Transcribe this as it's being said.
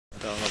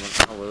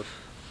Aleph.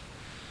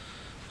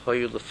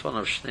 Hoyu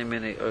Lefanav Shnei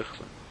Minei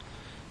Oichlin.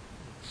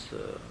 It's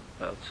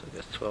about, I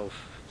guess, 12,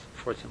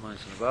 14 lines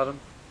in the bottom.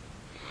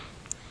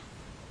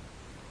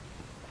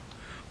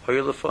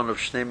 Hoyu Lefanav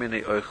Shnei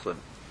Minei Oichlin.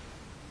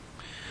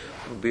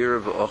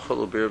 Ubir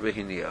v'ochel, ubir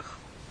v'hiniach.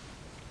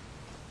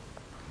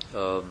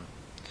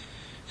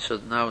 So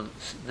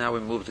now we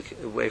moved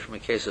away from a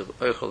case of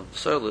oichel and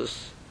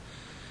psoilus,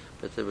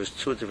 but there was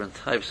two different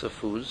types of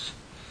foods,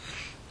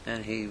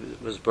 and he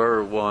was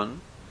bar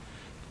one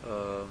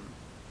for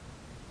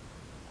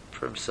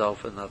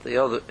himself and not the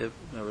other.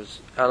 There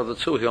was, out of the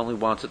two, he only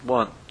wanted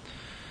one.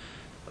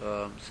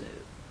 So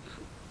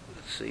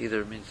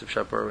either it means the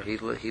pshat bar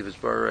he was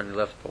bar and he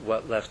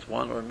left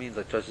one, or it means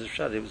like Tosfos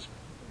pshat he was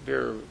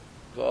bir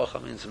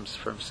v'ochel means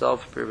for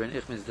himself, bir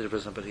v'nich means did it for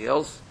somebody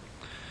else.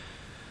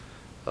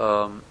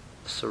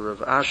 So Rav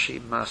Ashi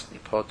Masni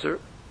Potter,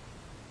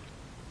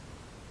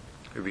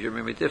 Rabbi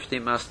Yirmiyah Difni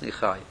Masni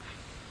Chayiv.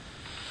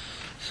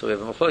 So we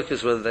have a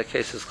machlokes whether that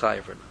case is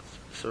Chayiv or not.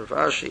 So Rav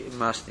Ashi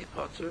Masni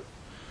Potter,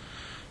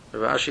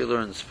 Rav Ashi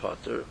learns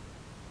Potter.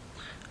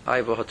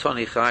 Ayva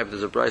Hatoni Chayiv.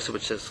 There's a brisa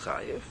which says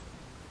Chayiv.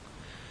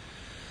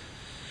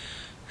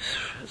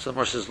 So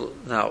Mar says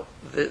now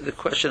the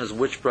question is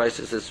which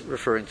brisa is this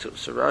referring to?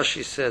 So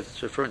Rashi says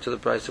it's referring to the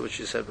brisa which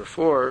he said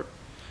before.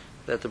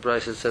 That the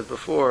brisa said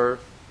before.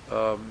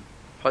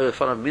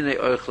 Hayafanav minei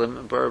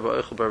oichlim bar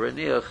v'oichel bar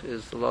v'niach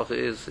is the law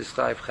is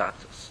chayv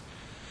chatas.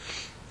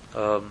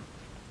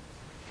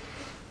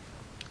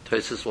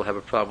 Tosfos will have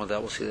a problem with that.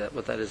 We'll see that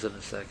what that is in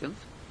a second.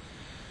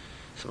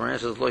 So Maran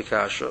says loy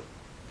kasha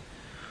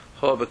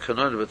ha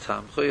b'kanon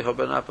b'tamchui ha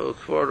b'napa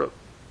ukvora.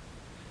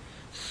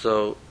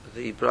 So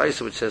the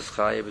brisa which says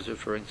chayiv is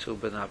referring to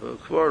b'napa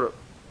ukvora.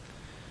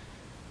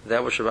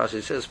 That which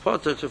Rashi says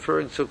potter is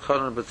referring to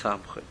kanon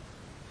b'tamchui.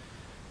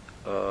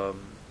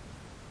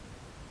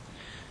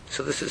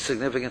 So this is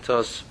significant to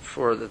us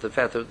for the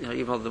fact that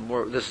even though the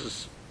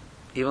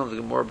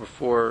more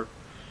before,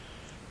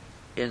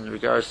 in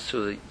regards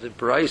to the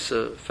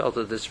brisa, felt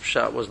that this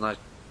pshat was not,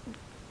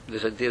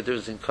 this idea of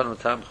difference in kanon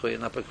tamchui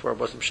and apakvar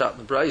wasn't pshat in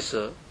the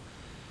brisa,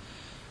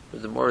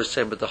 but the more is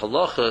saying, but the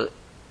halacha,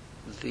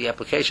 the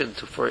application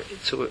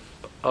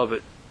of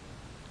it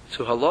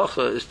to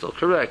halacha is still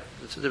correct.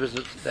 It's the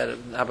difference that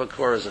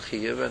apakvar is a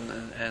chiyuv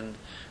and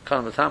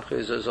kanon tamchui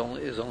is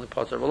only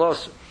part of a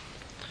lawsuit.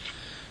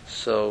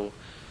 So,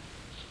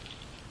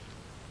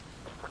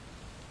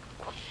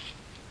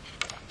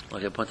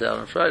 like I pointed out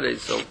on Friday,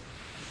 so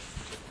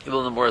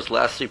even the more as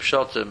last three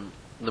pshatim,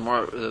 the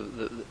more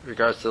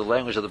regards to the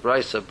language of the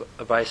brisa,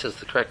 Abai says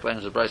the correct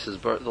language of the brisa is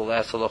the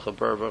last halacha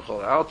bar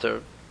v'chol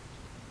alter.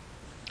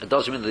 It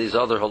doesn't mean that these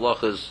other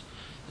halachas,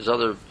 these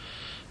other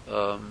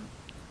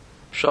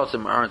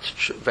pshatim aren't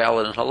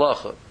valid in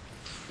halacha.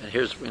 And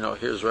here's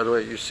right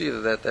away you see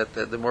that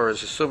the more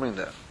is assuming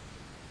that.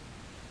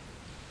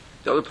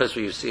 The other place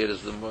where you see it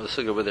is the more the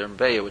sugya over there in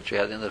Beya, which we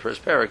had in the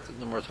first parak.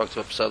 The more talks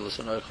about psalus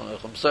and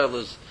oichel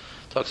psalus,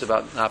 talks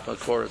about napa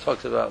kora,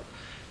 talks about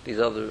these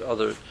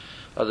other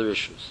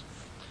issues.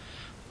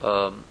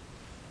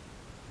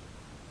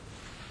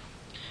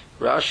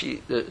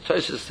 Rashi, the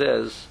Tosfos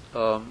says.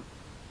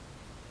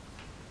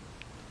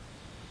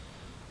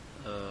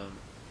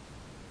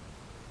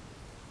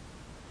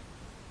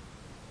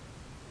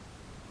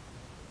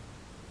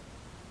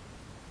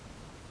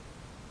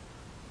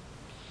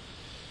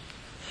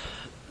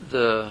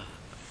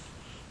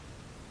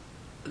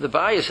 The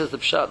bias says the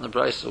pshat in the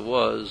brisa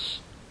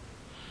was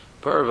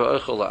bar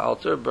v'oichel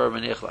la'alter, bar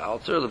v'nich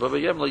la'alter, l'baba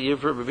yem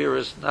la'yivra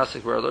b'viris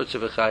nasik v'arlotze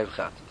v'chayiv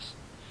chatas.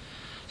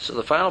 So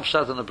the final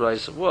pshat in the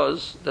brisa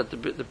was that the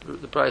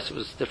brisa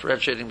was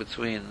differentiating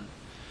between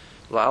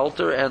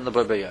la'alter and the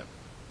baba yem.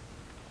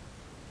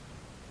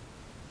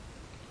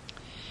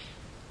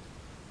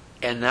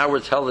 And now we're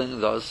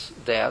telling us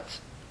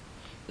that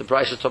the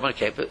brisa is talking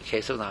about a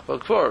case of napa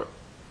k'vora.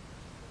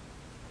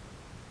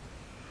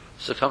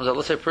 So it comes out,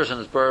 let's say a person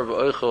is bar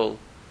v'oichel,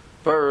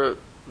 bar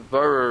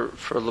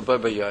for l'bar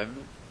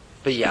b'yom,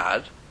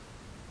 b'yad,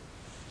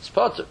 it's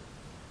potter,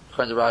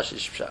 according to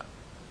Rashi's pshat.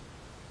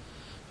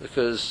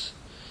 Because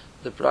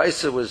the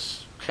brisa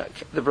was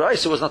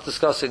not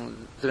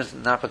discussing the difference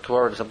in napa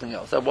k'vora and something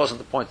else. That wasn't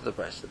the point of the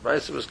brisa. The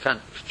brisa was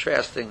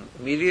contrasting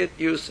immediate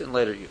use and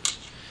later use.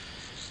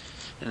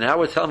 And now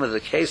we're telling them the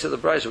case of the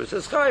brisa, which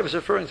says Chayiv is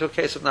referring to a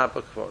case of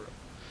napa k'vora.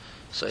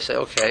 So I say,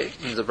 okay,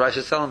 means the brisa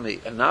is telling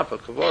me a napa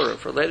kavora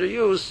for later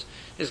use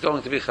is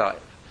going to be chayiv.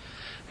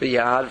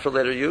 B'yad for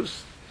later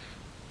use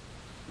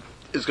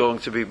is going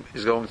to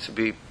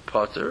be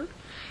potter,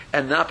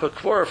 and napa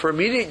kavora for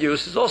immediate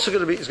use is also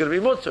going to be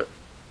mutter.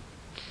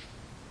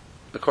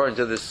 According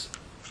to this,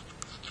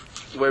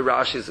 the way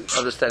Rashi is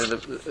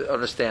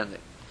understanding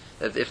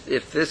that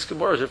if this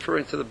kavora is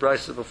referring to the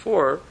brisa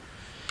before,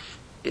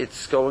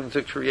 it's going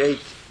to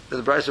create.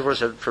 The brisa before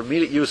said for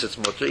immediate use it's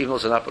mutter, even though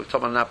it's a napa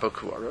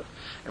kavora.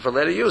 And for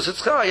later use,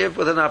 it's chayiv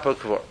with a napa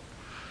k'vor.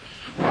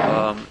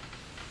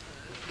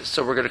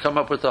 So we're going to come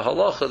up with the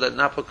halacha that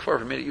napa k'vor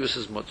for immediate use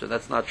is mutter.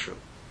 That's not true.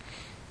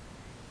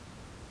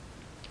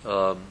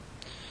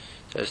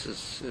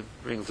 It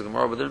brings the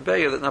Gemara within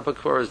Beya that Napal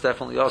Kvora is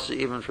definitely also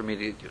even for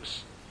immediate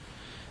use.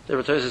 The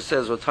Rebbe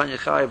says, well, Tanya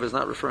Chayiv is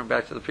not referring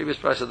back to the previous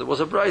brisa. There was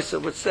a brisa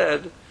which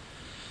said,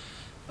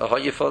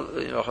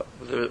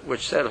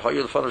 which said, the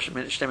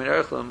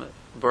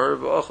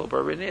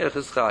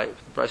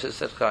brisa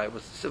said Chayiv,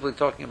 was simply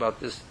talking about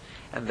this,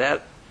 and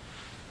that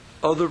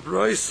other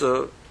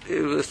brisa,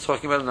 it was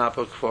talking about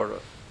Napal Kvora.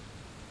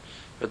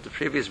 But the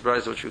previous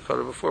brisa, which we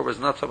quoted before, was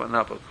not talking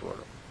about Napal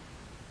Kvora.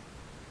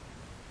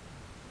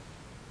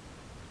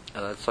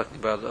 And that's talking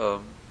about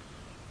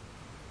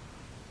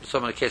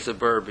some in the case of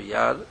Ber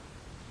B'Yad,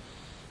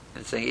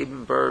 and saying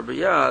even Ber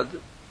B'Yad,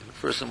 if a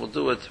person will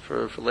do it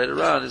for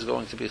later on, is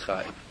going to be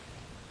Chayiv.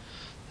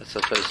 That's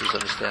how Tosfos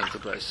understands the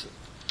brisa.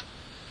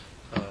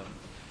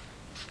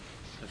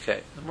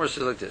 Okay, the more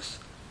says like this.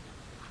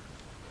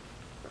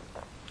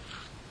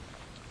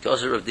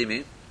 Goes to Rav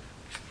Dimi.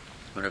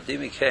 When Rav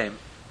Dimi came,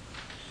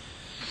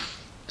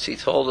 he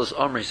told us,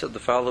 he said the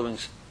following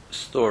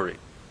story.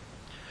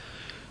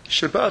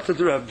 Shabbat to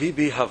Rav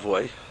Bibi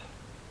Havoy.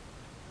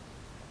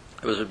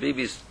 It was Rav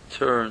Bibi's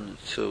turn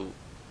to,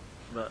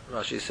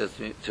 Rashi says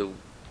to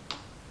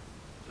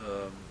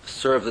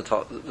serve the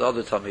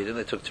other Talmidim.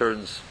 They took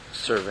turns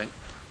serving.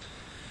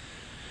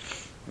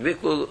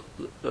 Miklu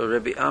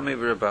Rabbi Ami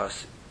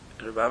Rabasi.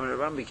 Rabbi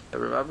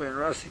and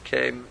Rasi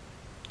came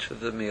to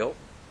the meal.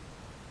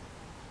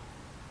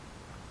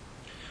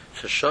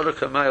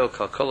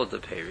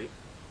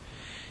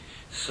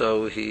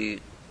 So he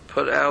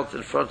put out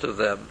in front of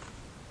them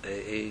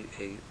a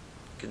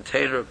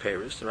container of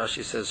Paris. The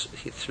Rashi says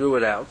he threw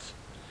it out.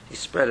 He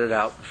spread it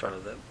out in front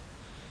of them.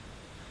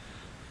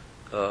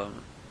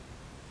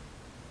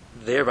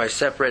 Thereby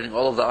separating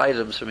all of the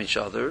items from each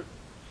other,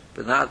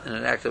 but not in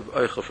an act of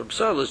oichel from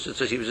solus,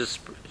 so he was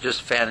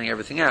just fanning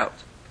everything out.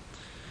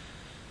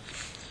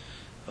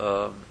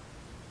 V'lo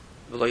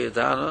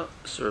yadana,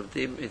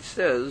 it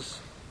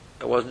says,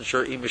 I wasn't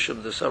sure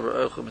imishum the savar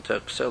oichel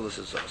mitak solus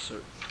is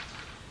asur.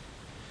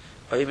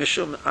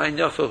 Imishum ein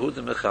yafa hu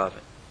de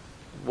mechavin.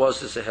 Was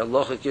this a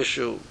halachic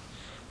issue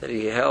that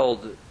he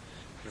held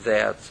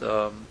that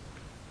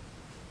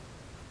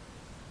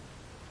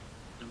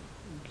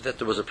that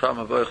there was a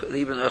problem of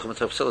even Echem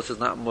Tafsilis is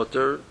not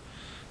mutter.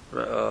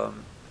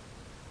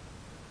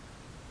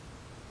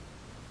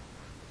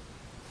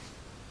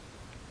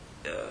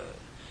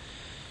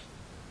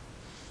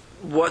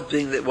 What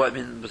being that? What I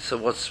mean? So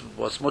what's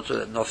mutter?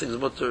 That nothing's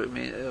mutter.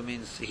 It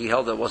means he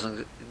held that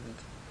wasn't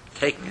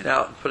taking it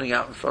out and putting it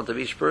out in front of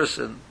each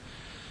person.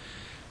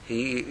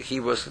 He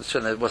was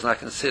concerned that it was not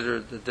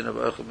considered the din of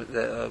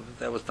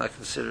that was not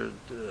considered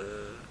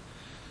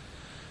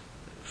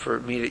for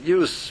immediate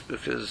use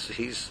because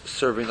he's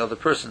serving other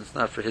persons. It's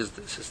not for his.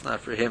 It's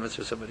not for him. It's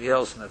for somebody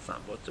else, and that's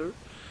not mutter.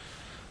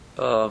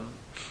 We'll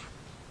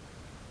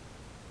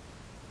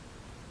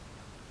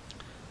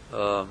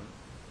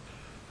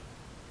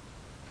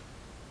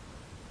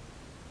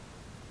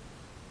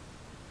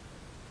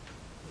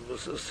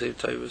see what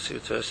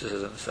Tosfos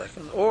says in a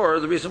second. Or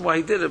the reason why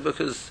he did it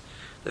because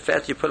the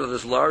fact you put on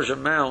this large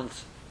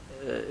amount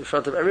in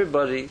front of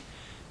everybody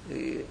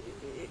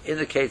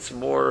indicates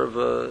more of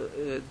a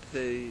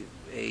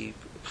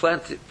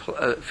plenty,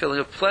 feeling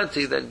of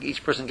plenty than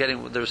each person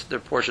getting their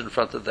portion in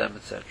front of them,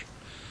 etc.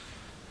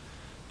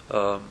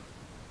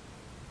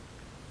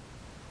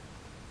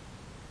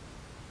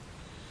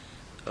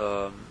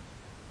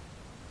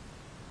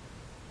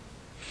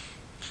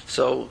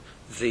 So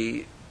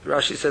the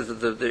Rashi says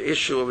that the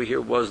issue over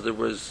here was there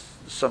was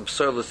some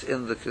surplus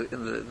in the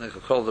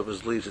cocoa, there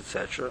was leaves,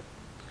 etc.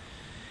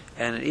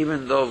 And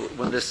even though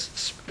when this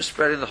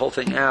spreading the whole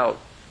thing out,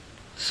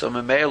 so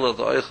memela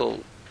the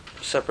oichel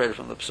separated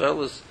from the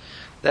surplus,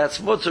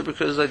 that's mutter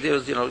because the idea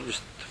was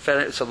just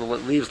so the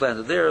leaves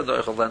landed there,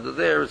 the oichel landed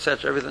there,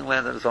 etc. Everything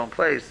landed in its own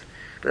place,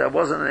 but that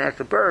wasn't an act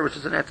of ber, which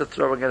is an act of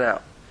throwing it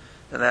out,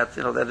 and that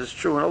that is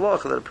true in a law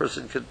that a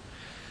person could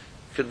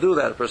do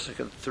that. A person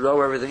can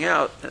throw everything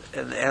out,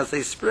 and as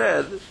they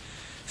spread,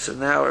 so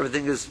now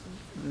everything is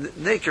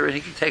nicker, and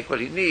he can take what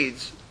he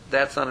needs.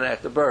 That's not an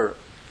act of ber.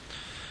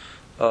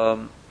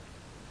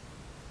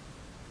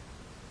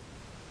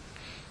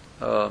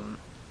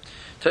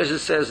 Tosfos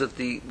says that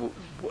the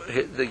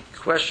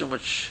question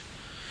which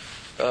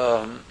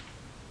Rav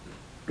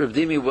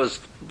Dimi was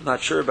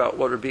not sure about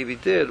what Rav Bibi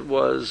did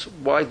was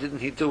why didn't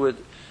he do it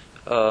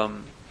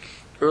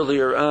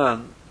earlier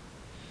on?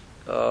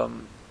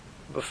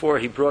 Before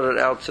he brought it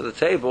out to the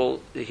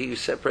table, he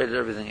separated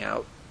everything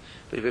out.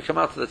 But if you come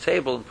out to the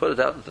table and put it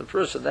out into the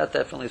person, that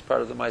definitely is part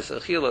of the Ma'aseh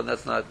Achila, and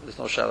there's no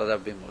shala that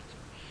would be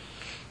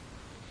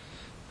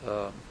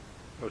mutter.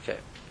 Okay.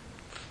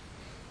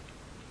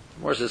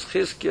 More says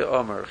Chizkiah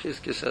Omer.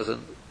 Chizkiah says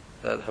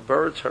that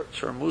Habar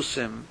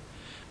Termusim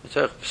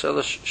Mitach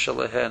Pselash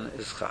Shalahen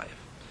is Chayiv.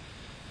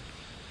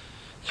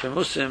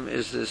 Termusim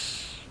is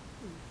this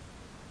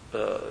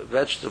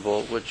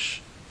vegetable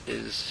which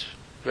is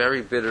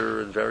very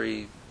bitter and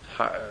very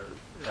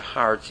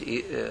hard to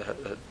eat,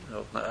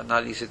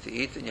 not easy to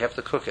eat, and you have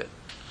to cook it.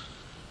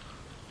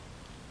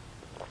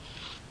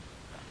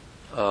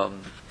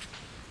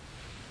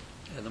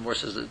 And the more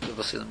says that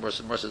we'll see the more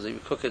says that you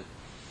cook it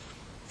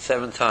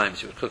 7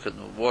 times. You would cook it in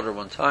the water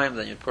 1 time,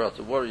 then you'd pour out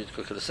the water. You'd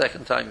cook it a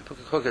second time. You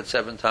cook it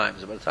 7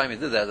 times. And by the time you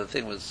did that, the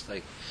thing was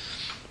like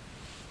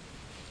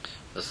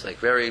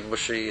very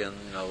mushy, and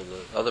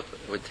the other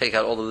it would take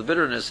out all of the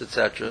bitterness,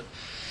 etc.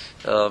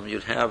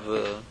 You'd have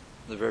the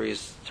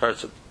various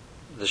parts of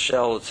the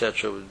shell,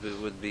 etc.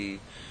 would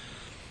be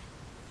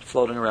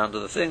floating around to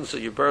the thing. So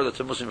you burn the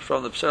tamusim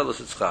from the pselis,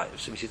 it's chayiv.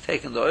 So if you're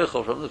taking the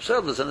oichel from the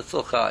pselis, then it's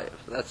still chayiv.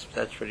 That's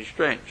pretty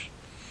strange.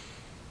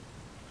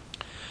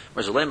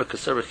 Whereas the lema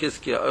kaser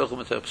b'chizkiya oichel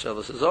mitay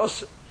pselis is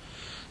also.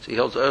 So he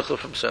holds oichel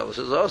from pselis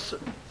is also.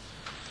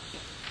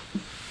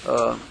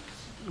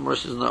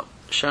 Mercy is not.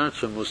 Shannon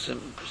to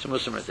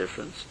Muslim are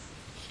different.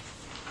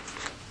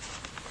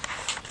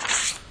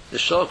 The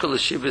shalka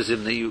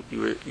l'shivizim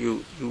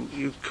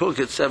you cook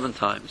it 7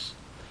 times.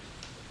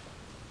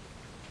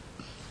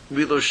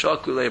 V'lo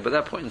shalkulei. By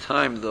that point in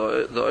time,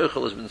 the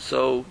oichel has been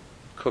so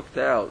cooked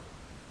out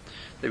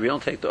that we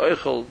don't take the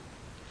oichel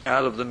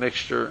out of the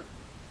mixture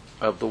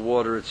of the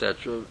water,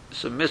 etc.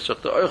 So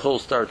misrach, the oichel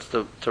starts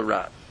to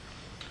rot.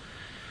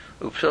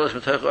 So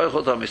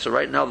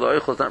right now the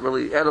oichel is not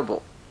really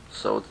edible.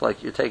 So it's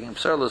like you're taking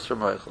pselis from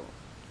oichel.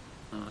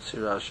 See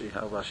Rashi,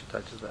 how Rashi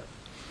touches that.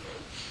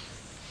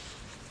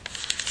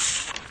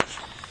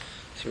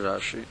 See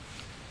Rashi.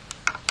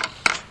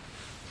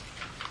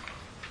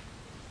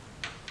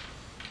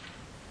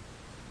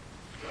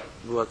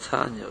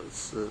 Buatanya,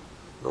 it's the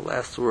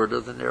last word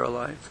of the narrow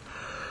lines.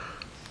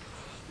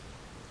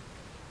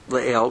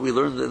 Le'el, we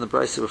learned in the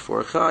Brisa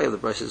before Chayiv, the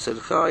Brisa said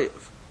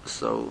Chayiv.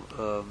 So,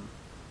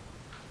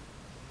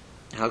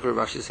 how could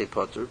Rashi say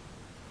Potter?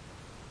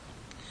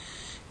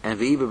 And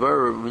maybe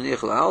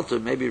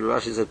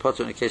Rashi said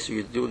Potter in the case where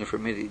you're doing it for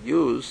immediate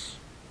use.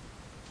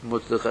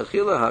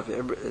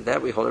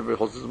 That we hold, everybody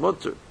holds as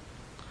mutter.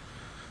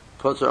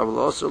 Potter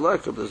avul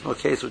aser, there's no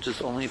case which is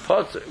only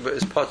Potter, but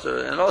it's Potter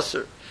and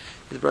aser.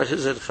 The Brisa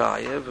said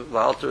Chayiv,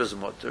 L'alter is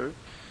mutter.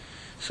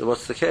 So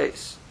what's the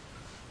case?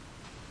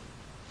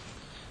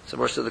 So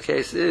most of the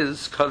case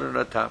is Kanan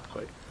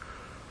Atapchoy.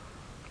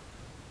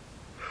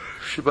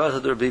 Shabbat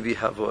Adar Bibi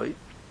Havoy.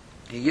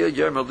 It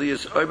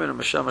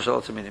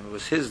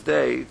was his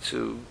day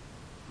to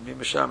be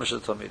Meshamash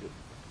Talmidim.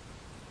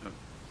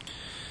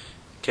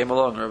 Came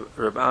along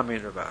Reb Ami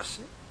and Reb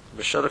Asi.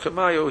 B'shara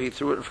Kamayo, he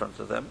threw it in front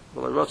of them.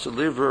 Well, I wrote to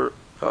liver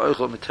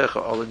ha'oichel mitecha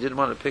all, and didn't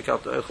want to pick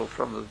out the oichel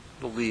from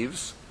the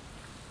leaves.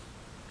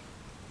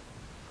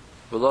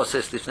 V'lo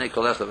says lifnei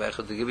kol echad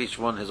v'echad, to give each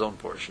one his own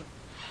portion.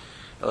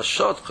 El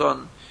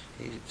shotchan,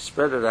 he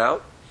spread it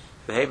out.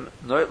 V'heim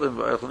noitlim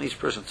v'oichel, each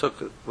person took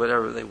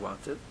whatever they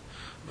wanted.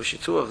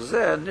 V'shituach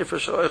zeh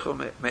nifresh ha'oichel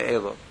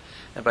me'elo.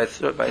 And by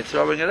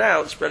throwing it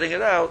out, spreading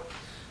it out,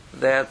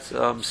 that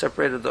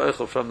separated the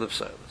oichel from the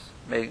pselis,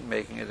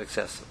 making it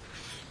excessive.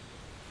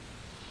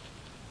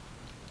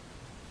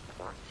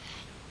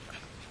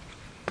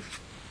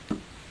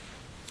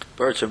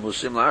 Birds are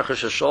musim la'achar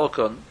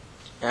shesholkon,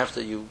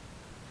 after you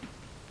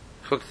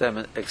cook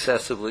them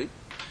excessively,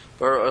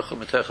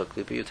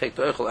 you take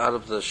the oichel out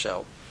of the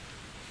shell.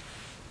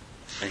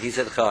 And he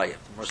said chayim.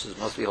 The Morse says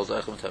must be holds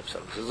oichel mitech.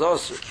 This is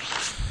also.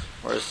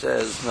 Morse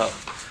says no.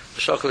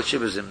 Shokol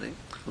shibazimni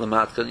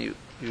lamatkan. You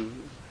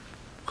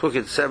cook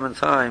it 7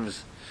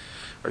 times,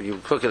 or you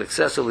cook it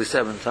excessively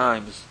 7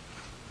 times.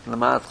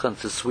 Lamatkan,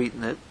 to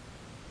sweeten it.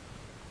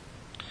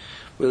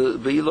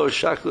 With beilo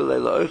shaklu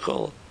leila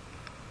oichel.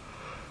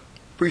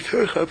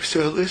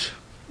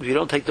 If you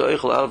don't take the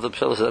oichel out of the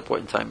pselis at that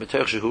point in time, it's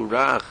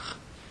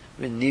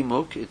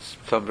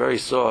become very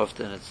soft,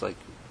 and it's like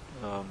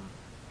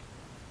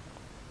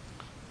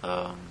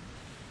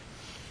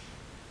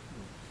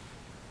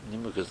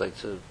nimuk is like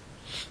to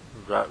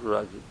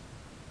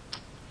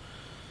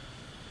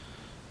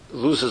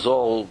loses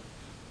all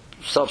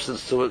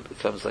substance to it,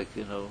 becomes like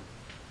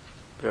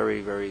very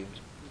very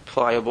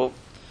pliable.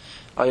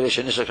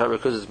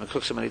 Because it's been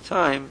cooked so many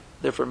times,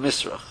 therefore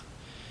misrach.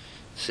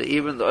 So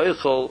even the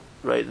oichel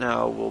right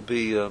now will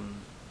be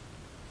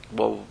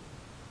will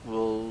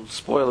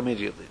spoil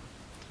immediately.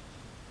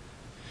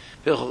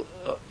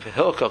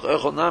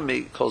 Oichel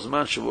nami calls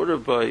man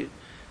shavudah by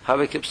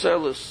havik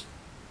pselis.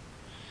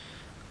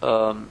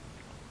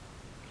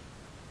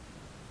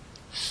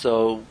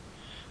 So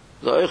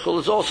the oichel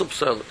is also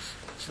pselis.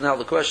 So now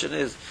the question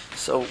is: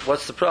 so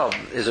what's the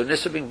problem? Is there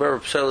nissa being bar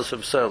pselis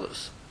from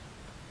pselis?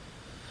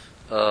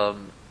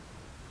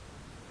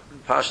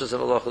 Pashas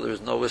and halacha, there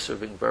is no issur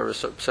being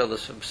beres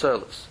pselis from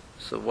pselis.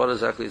 So what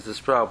exactly is this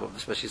problem?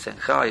 Especially saying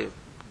chayiv.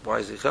 Why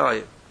is it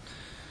chayiv?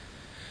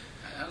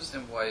 I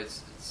understand why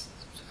it's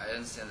I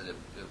understand that it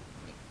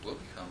will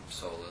become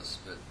pselis,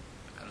 but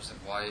I understand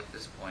why at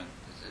this point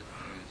is it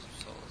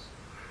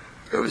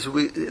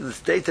pselis. In the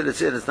state that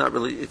it's in, it's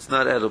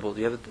not edible.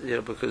 You have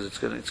it, because it's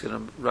going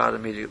to rot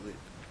immediately.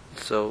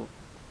 So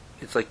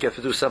it's like you have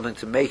to do something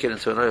to make it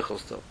into an oichel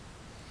still.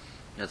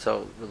 That's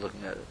how we're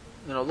looking at it.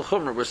 The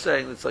chumrah, we're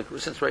saying it's like,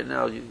 since right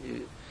now if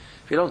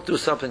you don't do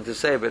something to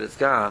save it, it's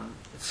gone.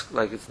 It's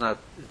like it's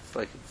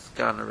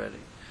gone already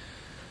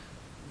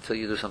until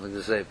you do something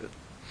to save it.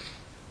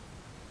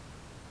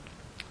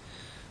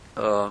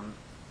 Umiu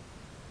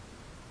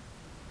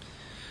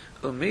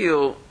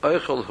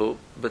oichelhu,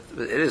 but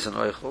it is an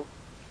oichel.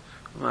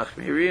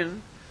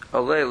 Machmirin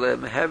alele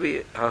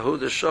mehevi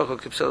hahuda shokol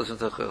kipselis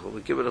v'tachel.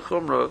 We give it a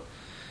chumrah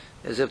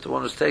as if the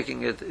one who's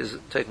taking it is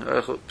taking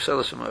oichel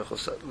pselis from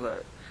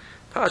oichel.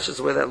 Pashas,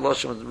 the way that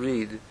lashon would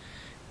read,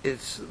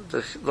 it's the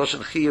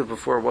lashon chiyuv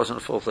before wasn't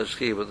a full-fledged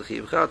chiyuv, but the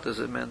chiyuv chatas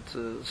it meant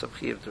some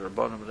chiyuv to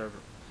rabbanim, whatever.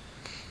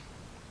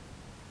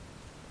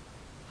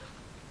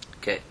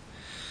 Okay,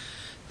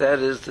 that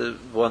is the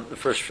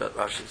first shot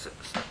Rashi says.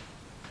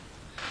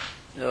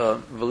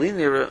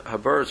 V'linir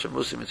habaritz from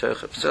Musi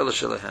mitoich pselis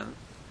shelahen.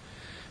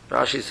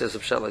 Rashi says a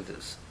pshat like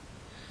this: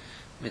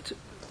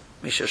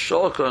 Misha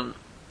sholkon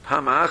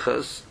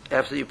pamachas,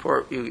 after you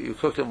you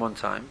cook them one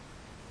time.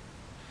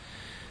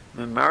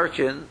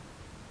 Memarkin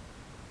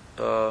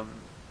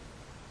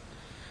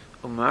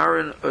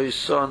umarin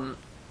oison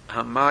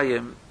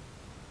hamayim,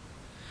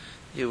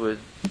 you would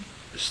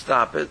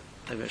stop it.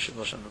 Maybe I should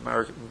mention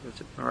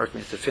Memarkin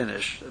means to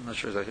finish. I'm not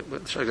sure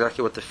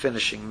exactly what the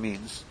finishing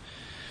means.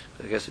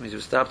 But I guess it means you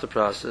stop the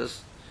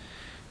process.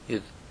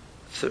 You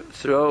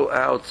throw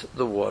out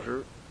the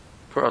water,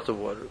 pour out the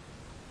water.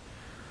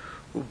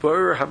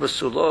 Ubar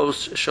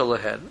habasulos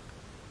shalahen.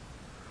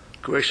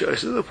 Gracia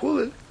is in the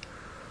pool.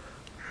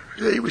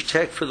 They would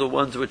check for the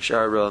ones which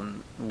are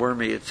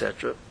wormy,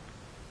 etc.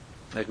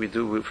 Like we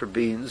do for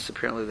beans.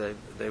 Apparently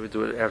they would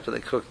do it after they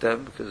cook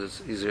them because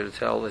it's easier to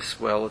tell. They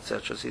swell,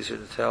 etc. It's easier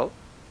to tell.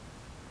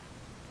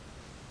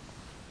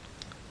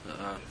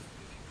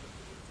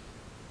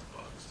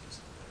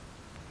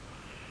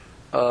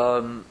 As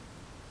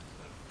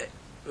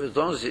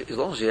long as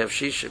you have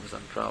shishim, it's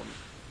not a problem.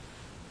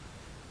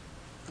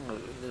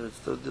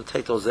 They'll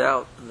take those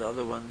out, and the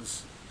other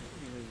ones,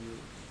 you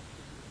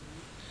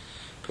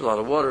put a lot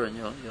of water in,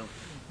 you'll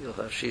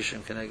have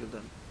shishim connected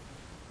them.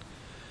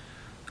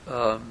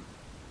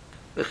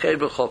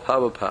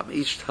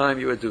 Each time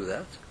you would do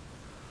that.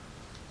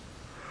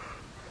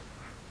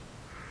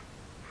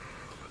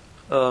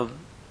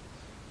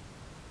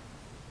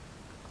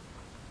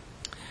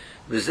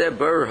 V'zeh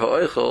bar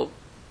ha'oichel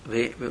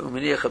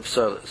v'uminiach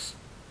ha'psalis.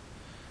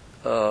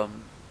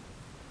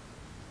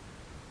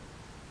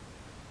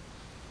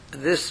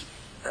 This,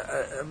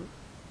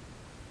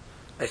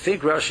 I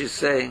think Rashi is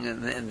saying,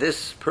 and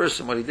this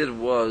person, what he did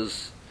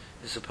was,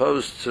 as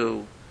opposed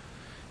to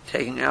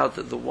taking out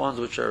the ones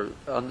which are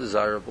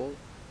undesirable,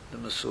 the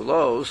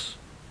masulos,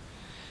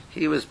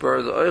 he was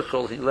bar the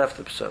oichel, he left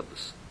the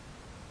psalis.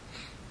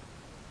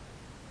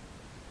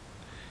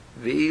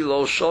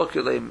 V'lo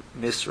sholkele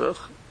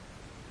misrach.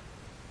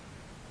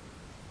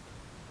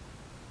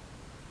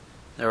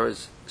 In other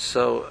words,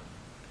 so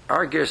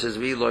our gear says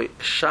v'lo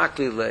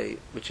shaklile,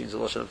 which means the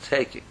lashon of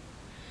taking.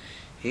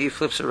 He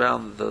flips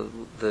around the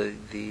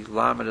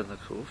lamed and the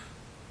kuf,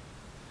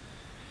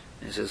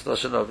 and he says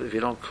lashon of, if you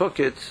don't cook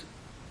it,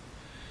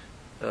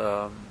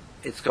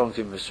 it's going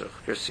to be misrach,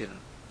 kersina.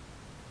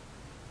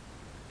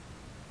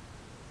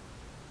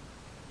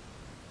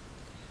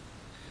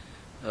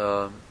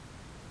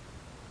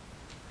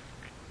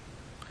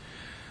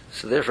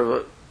 So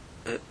therefore,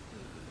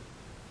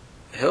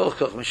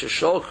 hilchach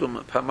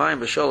mishasholkum pamayim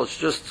b'shol, it's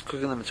just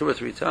cooking them 2 or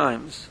 3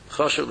 times.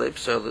 Chasher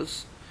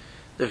le'pselis,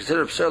 they're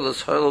considered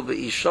pselis. Hoil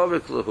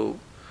be'ishavik lehu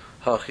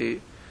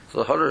hachi,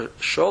 l'hadar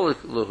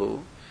sholik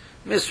lehu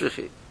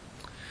misrichi.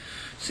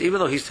 So even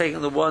though he's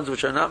taking the ones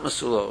which are not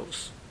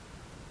masulos,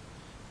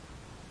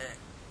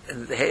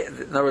 in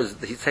other words,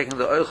 he's taking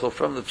the oichel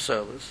from the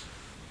pselis,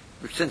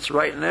 which since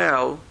right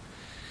now,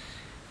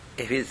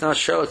 if he does not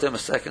show it to them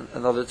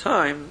another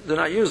time, they're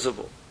not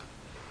usable.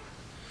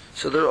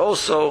 So they're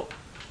also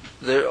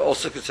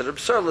considered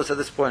pselis at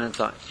this point in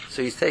time.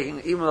 So he's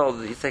taking, even though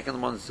he's taking the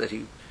ones that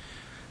the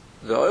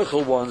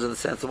oichel ones, in the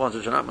sense the ones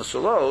which are not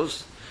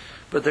masulos,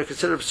 but they're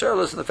considered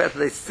pselis in the fact that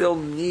they still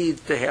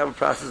need to have a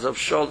process of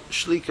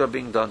shlika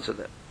being done to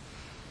them.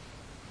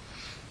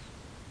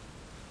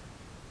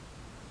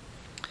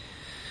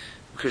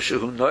 Kishu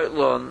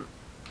noitlon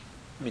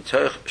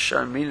mitoich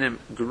sharminim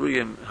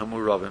gruyim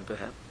hamuravim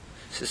behem.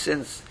 So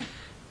since,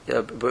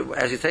 but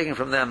as you're taking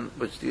from them,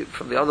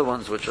 from the other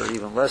ones which are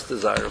even less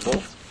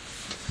desirable,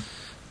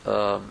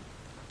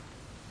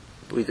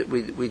 we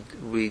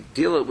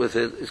deal it with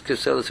it. It's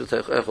kiselis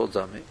v'teich echol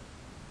dami.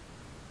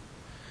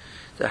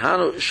 The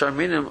hanu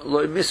sharminim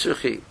loy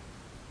misruchi.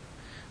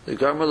 The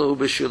garmalahu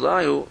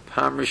b'shulayu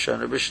pam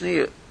rishana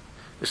b'shniya.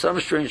 For some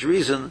strange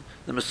reason,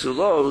 the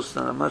masulos,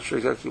 and I'm not sure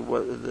exactly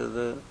what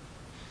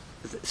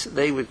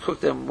they would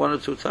cook them 1 or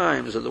 2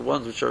 times, or the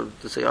ones which are,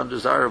 to say,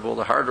 undesirable,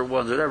 the harder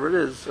ones, whatever it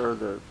is, or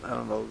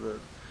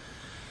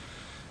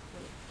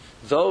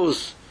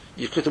those,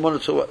 you cook them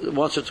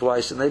once or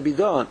twice and they'd be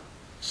done.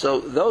 So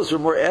those are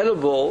more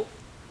edible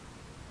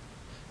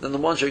than the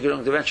ones you're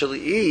going to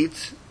eventually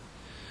eat,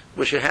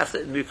 which you have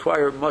to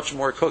require much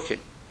more cooking.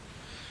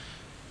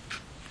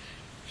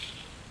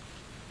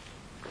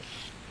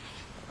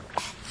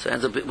 So it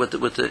ends up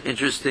with the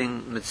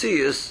interesting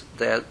metzias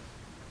that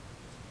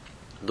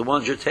the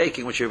ones you're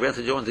taking, which you're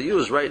eventually going to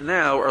use right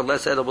now, are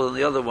less edible than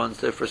the other ones.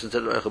 Therefore,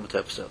 considered eichel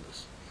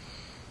b'tepselis.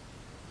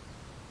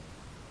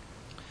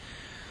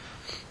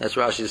 That's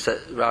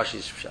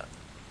Rashi's shot.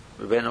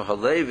 Rabbeinu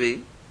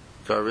Halevi,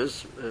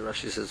 Garis,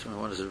 Rashi says when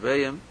one is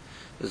Rebbeim,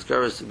 is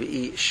Garis to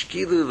be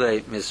Shkilu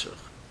Le Misrach.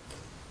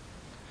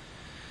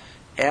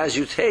 As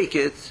you take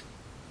it,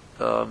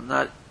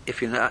 not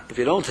if you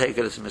don't take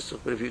it, it's Misrach,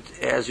 but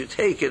as you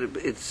take it,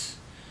 it's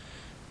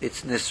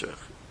Nisrach.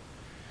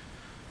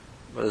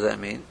 What does that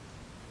mean?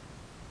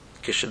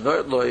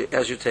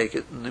 As you take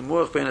it,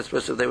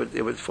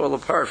 they would fall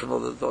apart from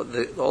all of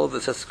the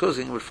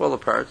tzeskuzing would fall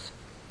apart.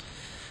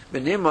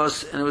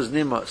 Benimos, and it was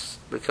nimos,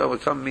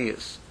 become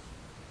mias.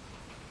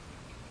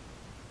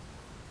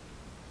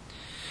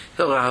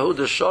 Therefore,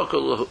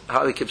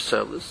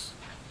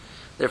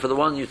 the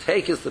one you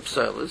take is the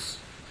pselis.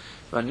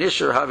 But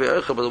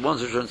the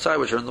ones which are inside,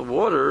 which are in the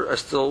water, are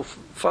still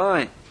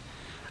fine.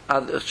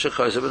 So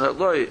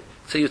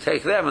you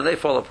take them and they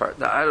fall apart.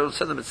 Now, I don't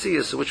send them at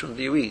sea, so which one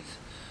do you eat?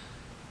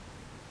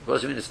 What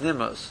does it mean it's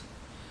nimos?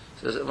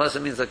 So unless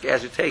it means like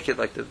as you take it,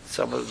 like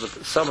some of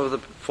the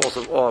falls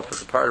off, but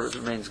the part of it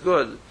remains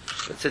good.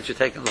 But since you're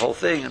taking the whole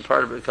thing, and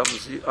part of it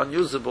becomes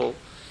unusable,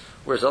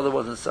 whereas other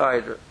ones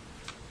inside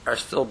are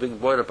still being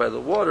boiled up by the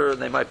water,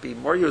 and they might be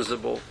more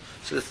usable.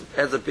 So this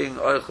ends up being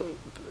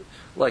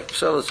like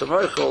pselis and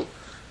oichel,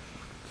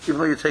 even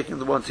though you're taking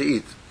the one to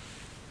eat.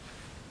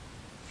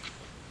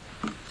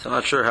 So I'm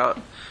not sure how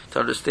to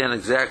understand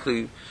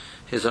exactly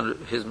his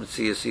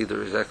Metzias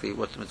either, exactly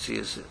what the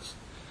Metzias is.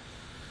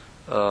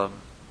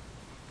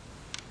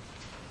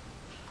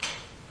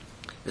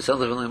 It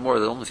sounds like only more.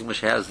 The only thing which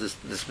has this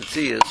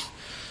Metzias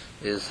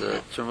is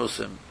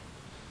Termusim.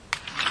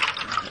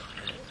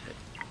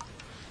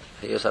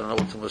 Yes, I don't know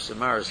what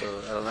Termusim are, so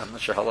I'm not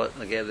sure how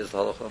again there's the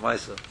Halacha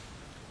Maisa.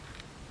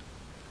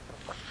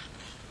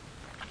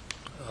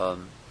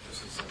 This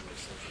is something you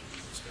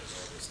spend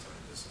all this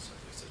time. This is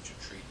something that you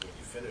treat when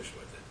you finish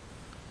with it.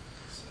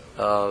 So,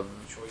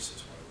 choices,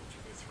 why would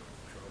you go through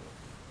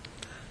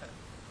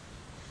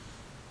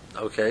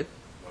trouble? Okay,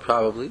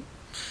 probably.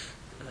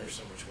 There's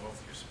so much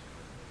wealth you're spending.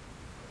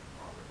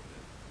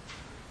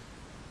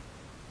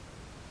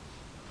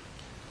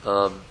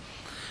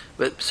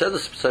 But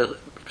Pselis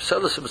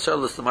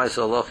the Maisa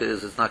Halacha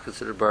is it's not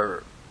considered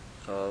barer.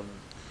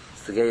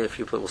 It's the Geya, if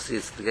you we'll see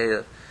it's the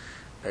Geya,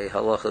 a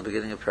halacha at the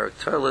beginning of Perek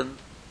Terlin,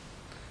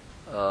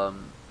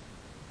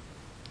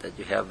 that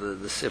you have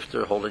the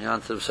sifter holding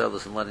on to the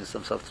pselis and letting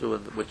himself through,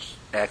 which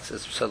acts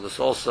as pselis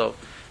also,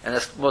 and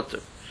that's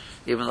mutter.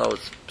 Even though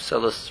it's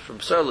pselis from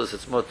pselis,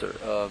 it's mutter.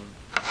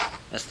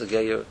 That's the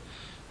Geya,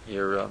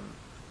 your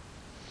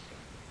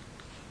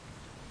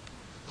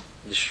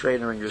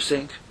strainer in your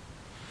sink,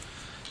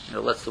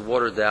 lets the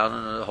water down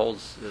and it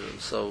holds.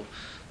 So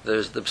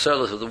there's the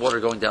pselis of the water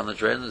going down the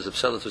drain, and there's the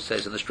pselis which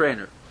stays in the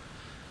strainer.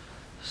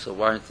 So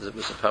why aren't it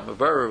with a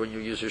pamabara when you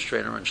use your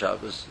strainer on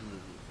Shabbos?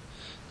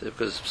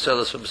 Because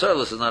pselis from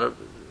pselis is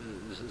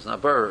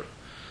not burr.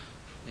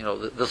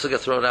 This will get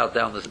thrown out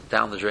down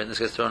the drain. This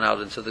gets thrown out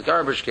into the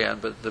garbage can,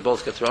 but they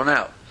both get thrown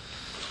out.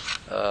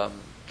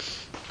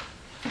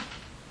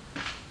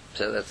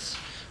 So that's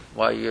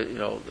why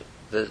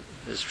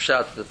this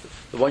shot that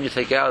the one you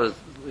take out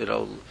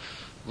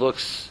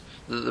looks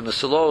the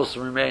mesalos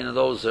remain, and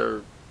those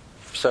are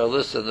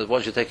pselis, and the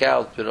ones you take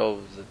out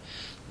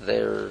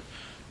they're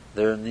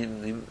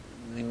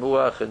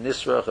nimuach and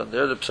nisrach, and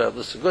they're the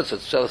pselis. Good, so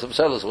it's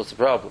pselis. What's the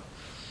problem?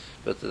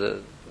 But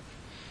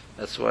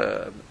that's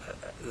why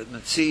the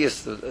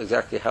Metzias,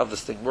 exactly how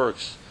this thing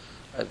works,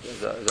 I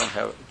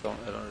don't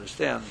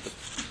understand.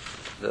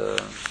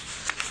 But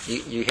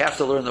you have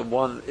to learn that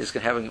one is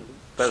having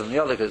better than the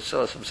other, because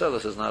pselis from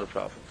pselis is not a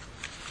problem.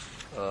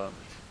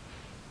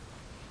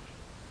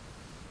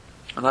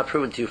 I'm not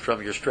proving to you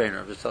from your strainer.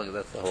 I'm just telling you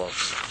that's the whole.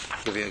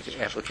 Give you an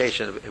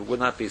application. It would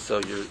not be so.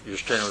 Your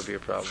strainer would be a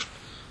problem.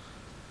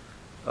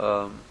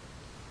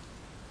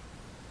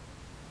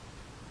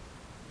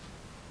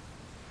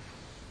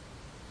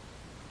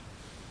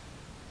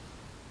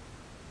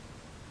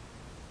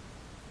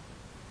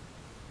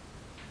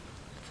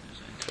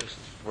 This is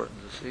important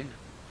to see.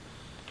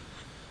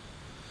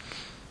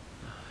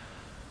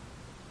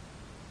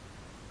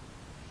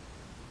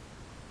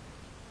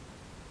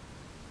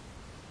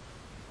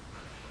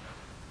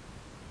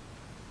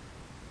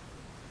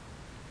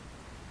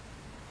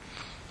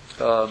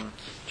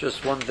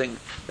 Just one thing.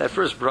 That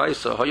first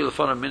brisa,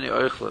 Hayulafan of Mini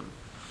Oichlim,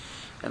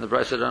 and the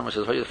brisa Dharma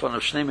says Hayulafan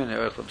of Shnei Mini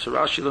Oichlim. So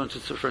Rashi learns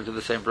it's referring to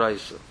the same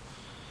brisa. In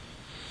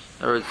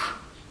other words,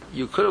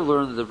 you could have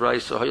learned the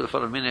brisa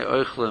Hayulafan of Mini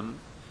Oichlim,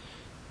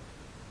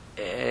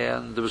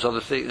 and there was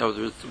other things,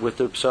 with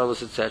the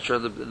psalis, etc.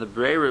 And the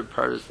braver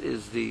part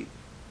is the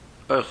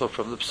Oichel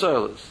from the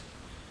psalis.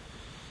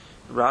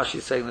 Rashi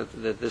is saying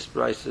that this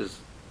brisa is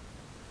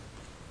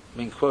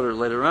being quoted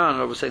later on,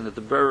 and I was saying that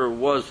the bearer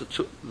was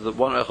the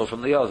one echel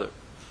from the other.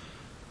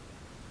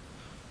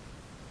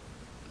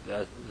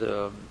 That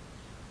there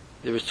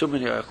was too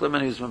many echlim,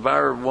 and he was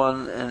mevarer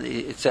one, and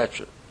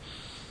etc.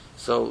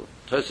 So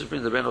Tosfos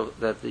brings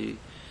that the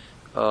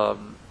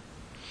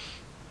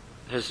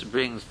Tosfos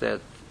brings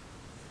that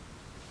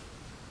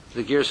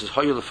the gear says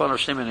hayu lefanav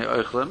shnei mini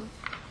echlim,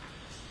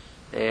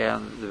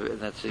 and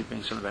that's he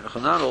brings from the Ben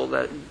Chananel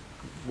that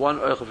one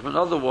oichel from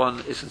another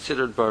one is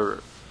considered bar.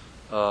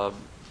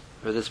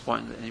 At this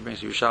point, and he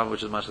brings to Yerushalmi,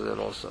 which is much of that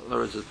also. In other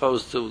words, as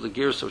opposed to the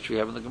Girsa which we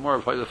have in the Gemara,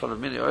 of Hoylefon of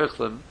Mini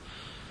Oichlim,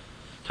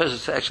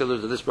 Tosfos actually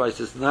learns that this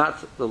brisa is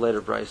not the later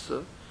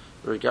brisa,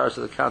 in regards to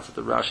the concept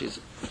that Rashi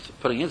is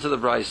putting into the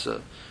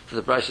brisa, that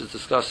the brisa is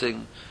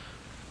discussing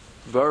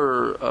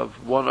bar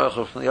of one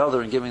oichel from the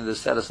other and giving the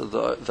status of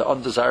the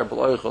undesirable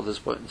oichel at this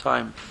point in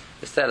time,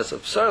 the status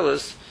of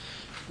psalis,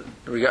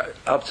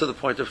 up to the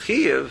point of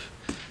chiyuv,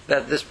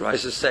 that this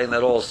brisa is saying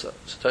that also.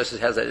 So Tosfos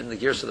has that in the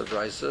Girsa of the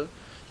brisa,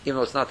 even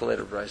though it's not the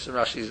later brisa.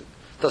 Rashi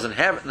doesn't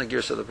have it in the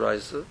Girsa of the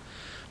brisa.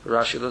 But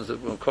Rashi learns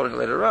that when quoting it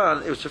later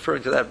on, it was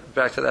referring to that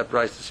back to that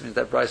brisa. This means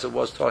that brisa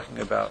was talking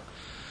about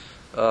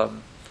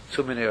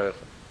two minei oichel.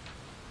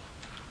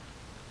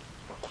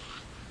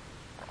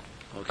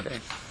 Okay.